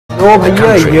The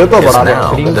country ये तो is बड़ा now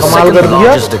बेहतरीन the कमाल second कर दिया।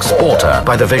 largest exporter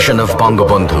by the vision of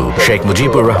Bangabandhu Sheikh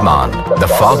Mujibur Rahman, the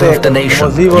father of the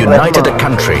nation, united a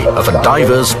country of a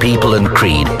diverse people and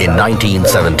creed in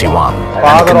 1971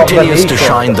 and continues to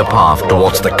shine the path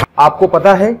towards the. आपको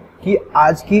पता है कि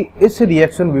आज की इस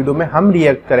reaction video में हम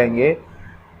react करेंगे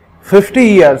 50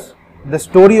 years the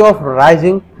story of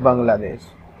rising Bangladesh.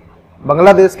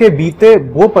 Bangladesh के बीते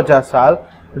वो 50 साल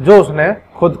जो उसने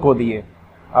खुद को दिए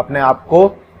अपने आप को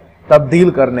तब्दील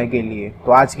करने के लिए।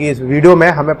 तो आज की इस वीडियो में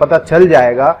हमें पता चल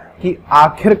जाएगा कि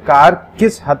आखिरकार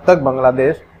किस हद तक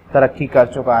बांग्लादेश तरक्की कर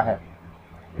चुका है।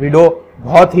 वीडियो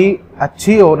बहुत ही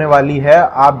अच्छी होने वाली है,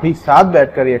 आप भी साथ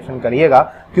बैठकर रिएक्शन करिएगा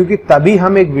क्योंकि तभी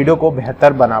हम एक वीडियो को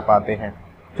बेहतर बना पाते हैं।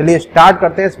 चलिए स्टार्ट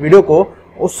करते हैं इस वीडियो को।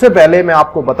 उससे पहले मैं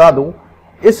आपको बता दूं,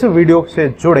 इस वीडियो से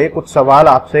जुड़े कुछ सवाल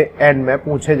आपसे एंड में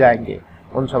पूछे जाएंगे।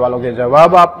 उन सवालों के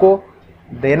जवाब आपको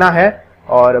देना है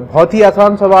और बहुत ही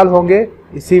आसान सवाल होंगे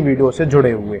इसी वीडियो से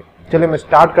जुड़े हुए। चलिए मैं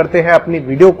स्टार्ट करते हैं अपनी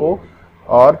वीडियो को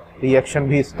और रिएक्शन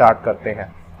भी स्टार्ट करते हैं।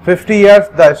 50 years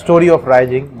the story of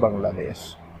rising Bangladesh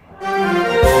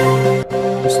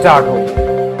start हो।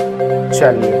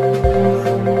 चलिए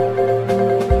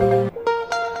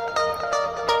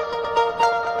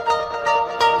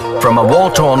From a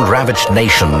war-torn, ravaged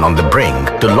nation on the brink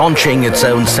to launching its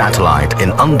own satellite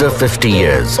in under 50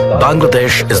 years,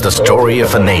 Bangladesh is the story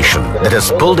of a nation that has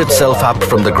pulled itself up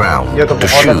from the ground to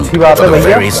shoot for the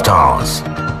very stars.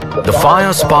 The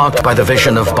fire sparked by the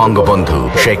vision of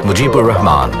Bangabandhu Sheikh Mujibur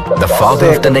Rahman, the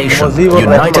father of the nation,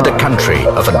 united a country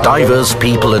of a diverse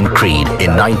people and creed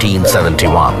in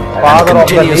 1971 and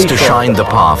continues to shine the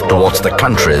path towards the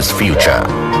country's future.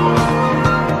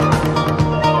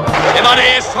 এবারে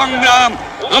সংগ্রাম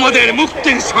আমাদের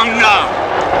মুক্তির সংগ্রাম,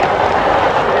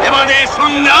 এবারে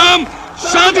সংগ্রাম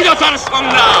স্বাধীনতার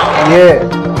সংগ্রাম।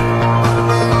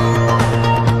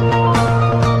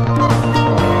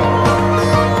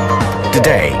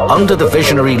 Today, under the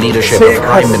visionary leadership of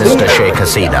Prime Minister Sheikh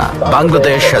Hasina,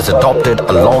 Bangladesh has adopted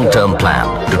a long-term plan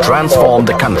to transform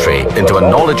the country into a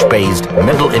knowledge-based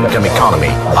middle-income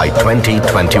economy by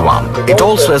 2021. It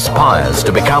also aspires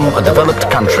to become a developed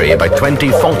country by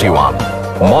 2041,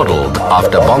 modeled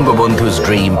after Bangabandhu's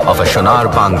dream of a Sonar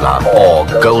Bangla or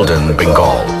Golden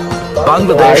Bengal.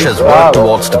 Bangladesh has worked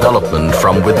towards development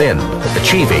from within,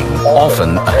 achieving,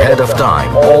 often ahead of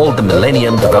time, all the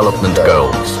Millennium Development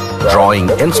Goals. Drawing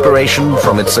inspiration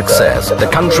from its success, the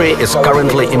country is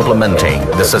currently implementing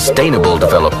the Sustainable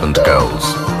Development Goals.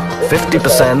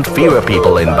 50% fewer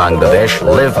people in Bangladesh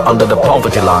live under the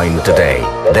poverty line today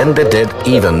than they did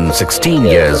even 16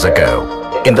 years ago.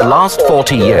 In the last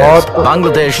 40 years,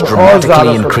 Bangladesh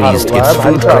dramatically increased its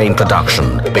food grain production,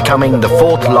 becoming the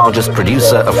 4th largest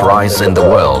producer of rice in the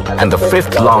world and the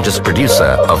 5th largest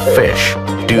producer of fish.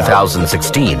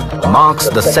 2016 marks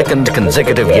the second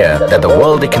consecutive year that the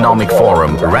World Economic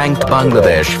Forum ranked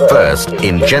Bangladesh first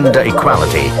in gender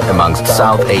equality amongst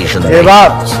South Asian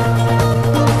nations.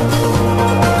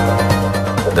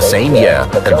 The same year,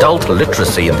 adult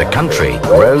literacy in the country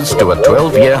rose to a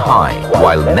 12-year high,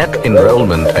 while net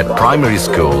enrollment at primary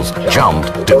schools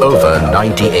jumped to over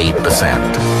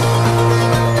 98%.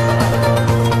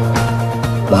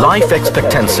 Life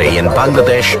expectancy in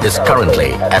Bangladesh is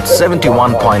currently at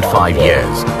 71.5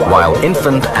 years, while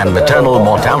infant and maternal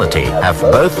mortality have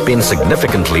both been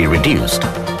significantly reduced.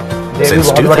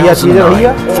 Since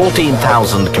 2009,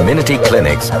 14,000 community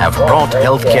clinics have brought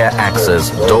healthcare access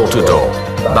door to door.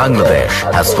 Bangladesh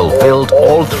has fulfilled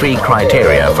all 3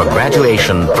 criteria for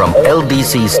graduation from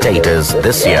LDC status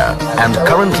this year and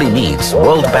currently needs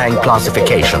World Bank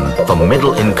classification for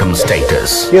middle income status.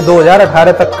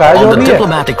 On the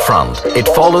diplomatic front, it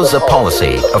follows a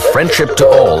policy of friendship to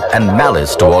all and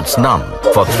malice towards none.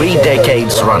 For 3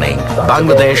 decades running,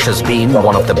 Bangladesh has been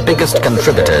one of the biggest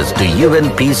contributors to UN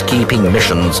peacekeeping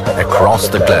missions across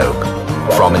the globe.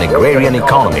 From an agrarian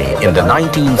economy in the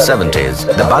 1970s,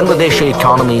 the Bangladeshi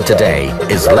economy today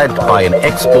is led by an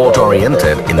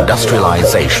export-oriented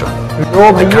industrialization.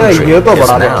 The country is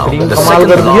now the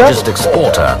second largest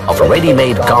exporter of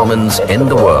ready-made garments in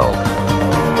the world.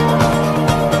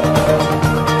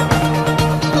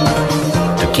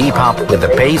 To keep up with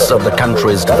the pace of the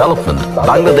country's development,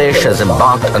 Bangladesh has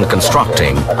embarked on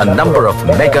constructing a number of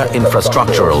mega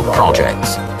infrastructural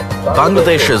projects.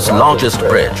 Bangladesh's largest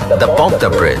bridge, the Podda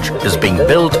Bridge, is being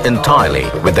built entirely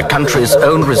with the country's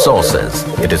own resources.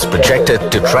 It is projected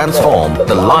to transform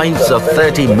the lives of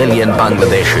 30 million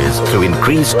Bangladeshis through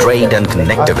increased trade and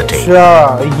connectivity.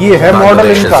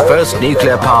 Bangladesh's first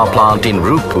nuclear power plant in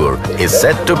Rupur is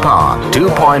set to power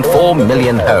 2.4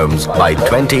 million homes by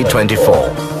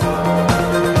 2024.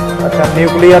 अच्छा,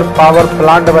 nuclear power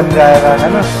plant बन जाएगा, है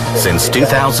ना? Since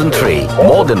 2003,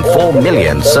 more than 4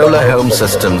 million solar home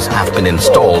systems have been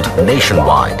installed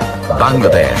nationwide.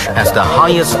 Bangladesh has the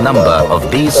highest number of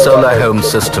these solar home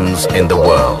systems in the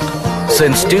world.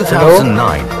 Since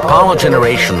 2009, power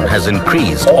generation has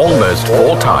increased almost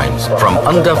 4 times from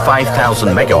under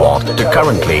 5,000 megawatt to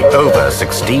currently over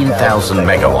 16,000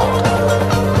 megawatt.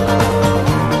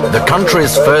 The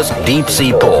country's first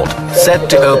deep-sea port, set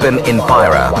to open in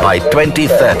Pyra by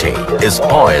 2030, is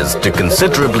poised to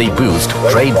considerably boost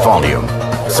trade volume.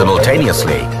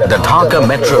 Simultaneously, the Dhaka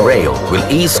Metro Rail will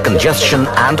ease congestion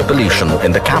and pollution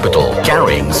in the capital,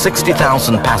 carrying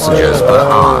 60,000 passengers per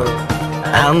hour.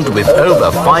 And with over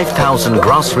 5,000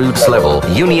 grassroots level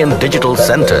union digital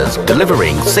centers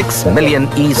delivering 6 million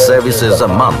e-services a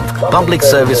month, public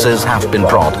services have been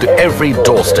brought to every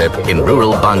doorstep in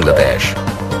rural Bangladesh.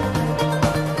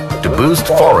 To boost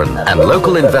foreign and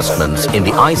local investments in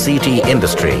the ICT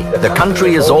industry, the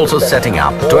country is also setting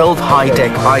up 12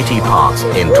 high-tech IT parks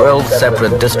in 12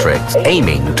 separate districts,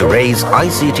 aiming to raise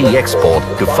ICT export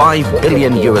to $5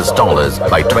 billion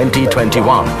by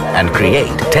 2021 and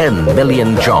create 10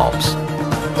 million jobs.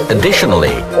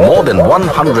 Additionally, more than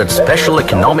 100 special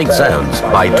economic zones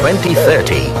by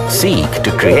 2030 seek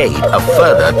to create a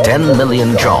further 10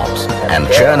 million jobs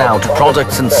and churn out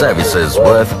products and services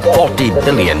worth $40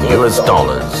 billion.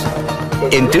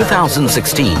 In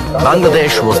 2016,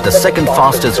 Bangladesh was the second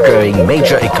fastest growing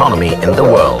major economy in the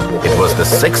world. It was the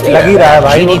 6th year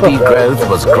GDP growth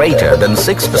was greater than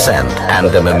 6% and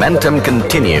the momentum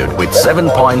continued with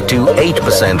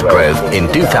 7.28% growth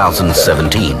in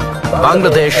 2017.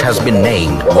 Bangladesh has been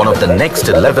named one of the next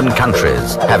 11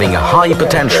 countries having a high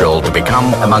potential to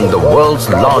become among the world's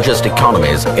largest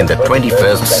economies in the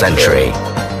 21st century.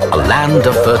 A land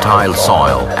of fertile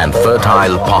soil and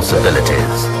fertile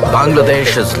possibilities,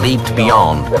 Bangladesh has leaped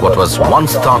beyond what was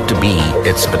once thought to be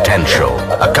its potential.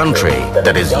 A country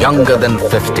that is younger than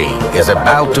 50 is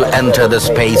about to enter the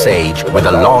space age with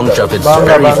the launch of its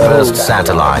very first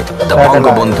satellite, the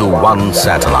Bangabandhu 1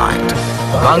 satellite.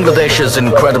 Bangladesh's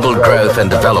incredible growth and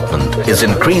development is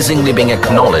increasingly being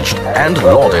acknowledged and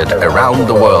lauded around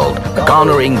the world,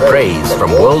 garnering praise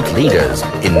from world leaders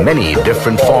in many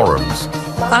different forums.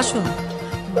 আসুন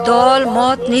দল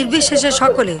মত নির্বিশেষে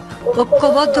সকলে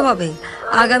ঐক্যবদ্ধভাবে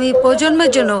আগামী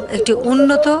প্রজন্মের জন্য একটি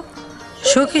উন্নত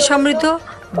সুখী সমৃদ্ধ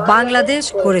বাংলাদেশ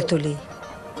গড়ে তুলি।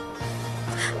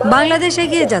 বাংলাদেশ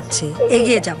এগিয়ে যাচ্ছে,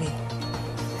 এগিয়ে যাবে।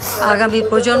 আগামী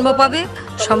প্রজন্ম পাবে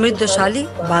সমৃদ্ধশালী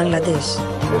Bangladesh.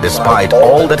 Despite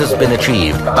all that has been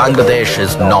achieved, Bangladesh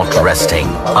is not resting.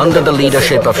 Under the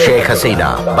leadership of Sheikh Hasina,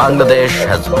 Bangladesh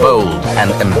has bold and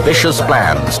ambitious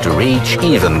plans to reach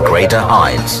even greater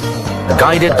heights.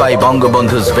 Guided by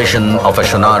Bangabandhu's vision of a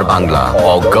Sonar Bangla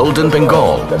or Golden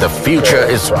Bengal, the future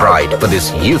is bright for this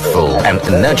youthful and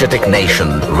energetic nation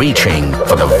reaching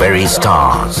for the very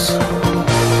stars.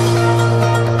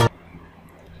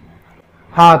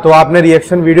 हाँ, तो आपने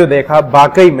reaction video देखा।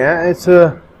 वाकई में इस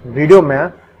video में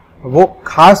वो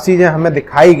खास चीजें हमें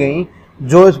दिखाई गई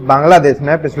जो इस बांग्लादेश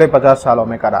ने पिछले 50 सालों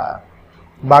में करा है।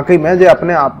 वाकई में जो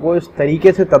अपने आप को इस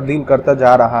तरीके से तब्दील करता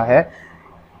जा रहा है,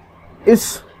 इस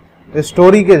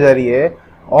स्टोरी के जरिए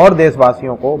और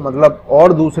देशवासियों को, मतलब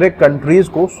और दूसरे कंट्रीज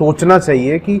को सोचना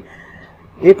चाहिए कि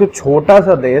एक छोटा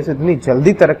सा देश इतनी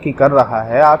जल्दी तरक्की कर रहा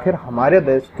है, आखिर हमारे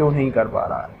देश क्यों नहीं कर पा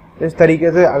रहा है। इस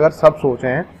तरीके से अगर सब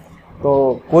सोचें तो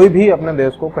कोई भी अपने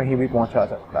देश को कहीं भी पहुंचा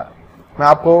सकता है। मैं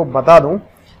आपको बता दूं,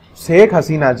 शेख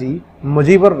हसीना जी,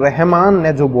 मुजीबुर रहमान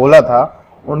ने जो बोला था,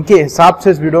 उनके हिसाब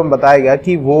से इस वीडियो में बताया गया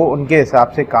कि वो उनके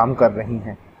हिसाब से काम कर रही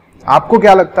हैं। आपको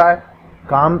क्या लगता है,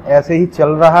 काम ऐसे ही चल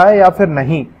रहा है या फिर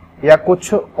नहीं, या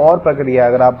कुछ और प्रक्रिया?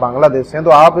 अगर आप बांग्लादेश से हैं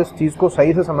तो आप इस चीज़ को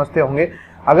सही से समझते होंगे।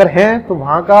 अगर हैं तो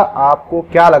वहाँ का आपको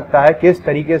क्या लगता है, किस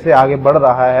तरीके से आगे बढ़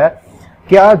रहा है?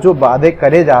 क्या जो वादे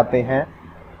करे जाते हैं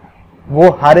वो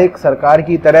हर एक सरकार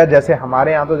की तरह, जैसे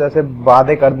हमारे यहाँ तो जैसे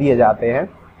वादे कर दिए जाते हैं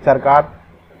सरकार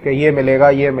के, ये मिलेगा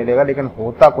ये मिलेगा, लेकिन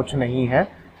होता कुछ नहीं है।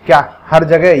 क्या हर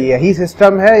जगह यही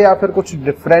सिस्टम है या फिर कुछ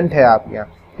डिफरेंट है आपके यहाँ?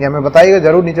 ये हमें बताइएगा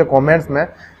जरूर नीचे कमेंट्स में।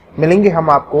 मिलेंगे हम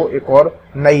आपको एक और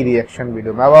नई रिएक्शन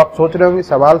वीडियो में। अब आप सोच रहे होंगे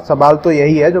सवाल तो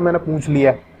यही है जो मैंने पूछ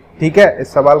लिया, ठीक है?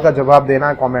 इस सवाल का जवाब देना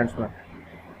है कमेंट्स में।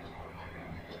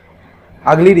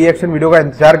 अगली रिएक्शन वीडियो का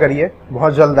इंतजार करिए,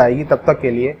 बहुत जल्द आएगी। तब तक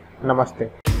के लिए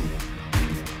नमस्ते।